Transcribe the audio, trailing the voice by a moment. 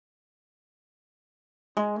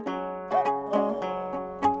कच्ची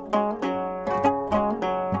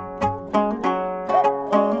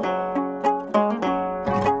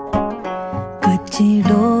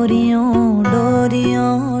डोरियों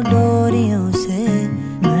डोरियों डोरियों से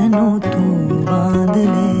मैनू तू बांध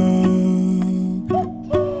ले,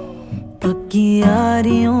 पक्की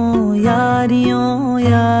यारियों यारियों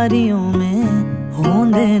यारियों में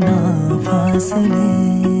होंदे ना फासले।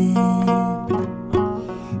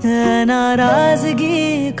 नाराजगी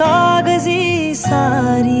कागजी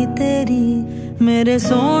सारी तेरी, मेरे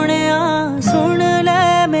सोहणिया सुन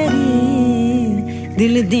ले मेरी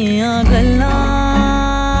दिल दियां गल्लां।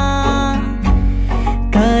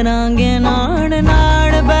 करांगे नाड़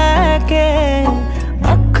नाड़ बह के,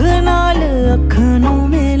 अख नाल अख नू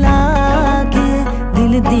मिला के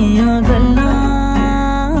दिल दियां गल्लां।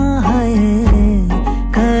 हाय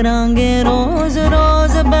करांगे रोज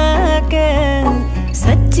रोज बह के,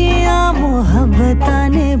 सच्चियां मुहब्बतां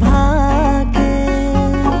निभा के।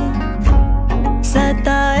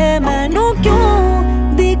 सताए मैनू क्यों,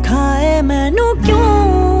 दिखाए मैनू क्यों,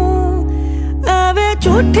 आवे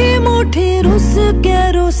झूठी मूठी रुस के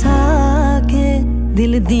रुसा के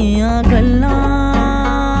दिल दियां गल्लां।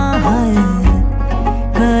 हाय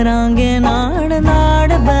करांगे नाड़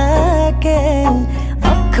नाड़ बह के,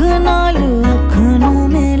 अख नाल अख नू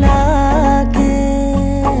मिला के।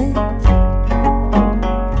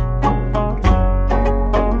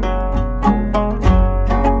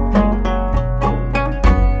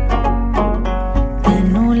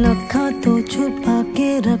 तेनू लखां तो छुपा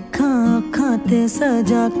के रखां अखां ते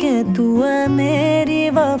सजा के, तू है मेरी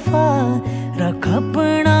वफा रख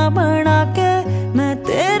अपना बना के। मैं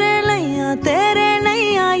तेरे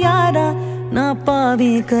लइया यारा, ना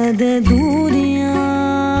पावी कदे दूरियां।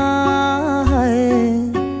 है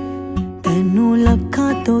तेनू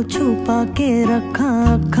लखां तो छुपा के रखां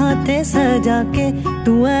अखां ते सजा के,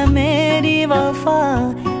 तू है मेरी वफा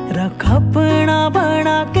रख अपना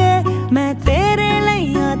बना के। मैं तेरे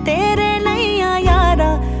लइया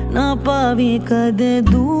यारा, ना पावी कदे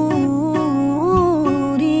दूरियां।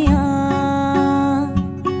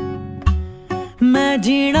 मैं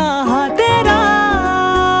जीना हा तेरा,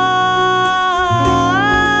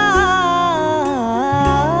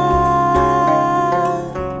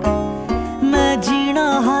 मैं जीना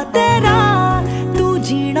हा तेरा, तू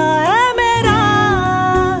जीना है मेरा।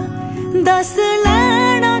 दस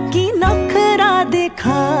लेना की नखरा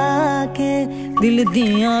दिखा के दिल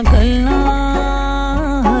दियां गल्लां।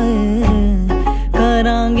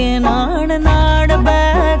 करांगे नाड़ नाड़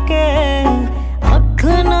बह के, अख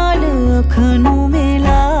नाल अख नू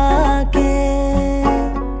मिला के।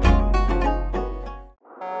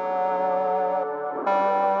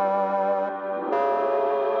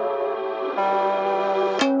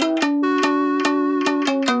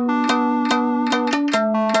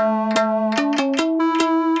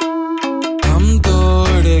 हम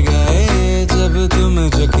तोड़ गए जब तुम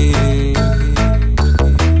झुकी,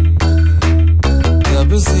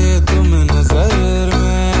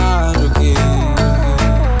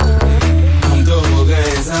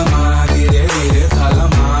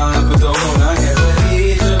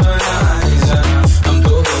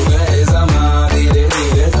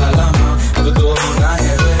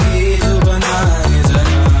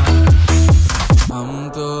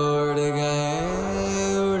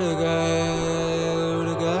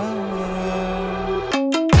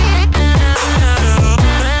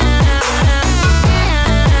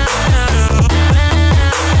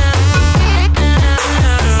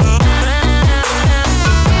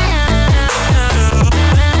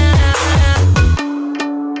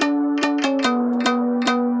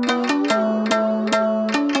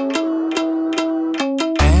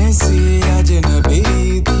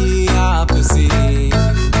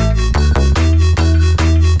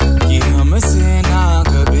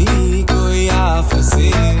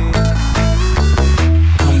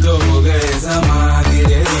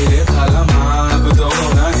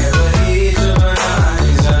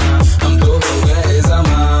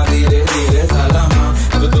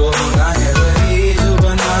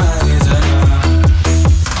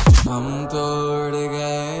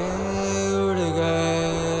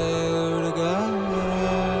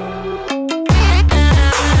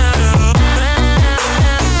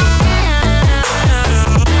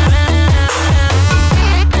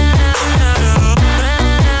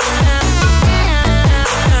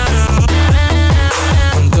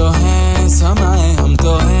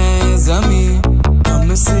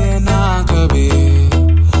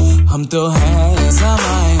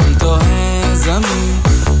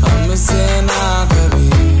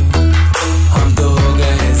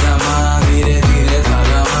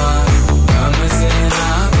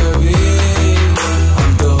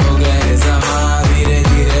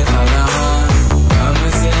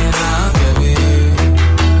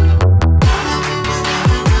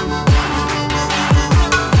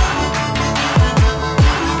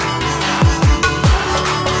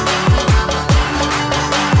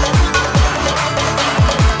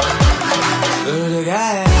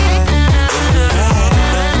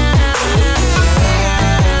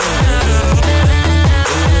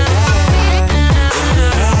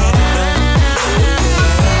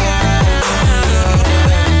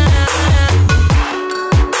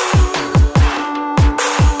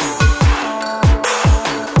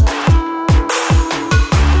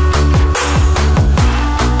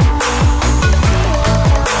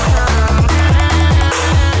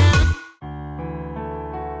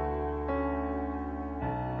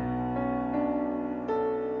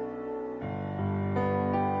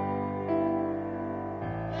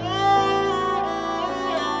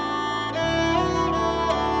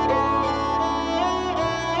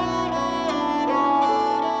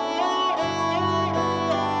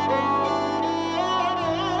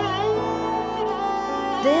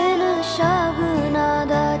 नशा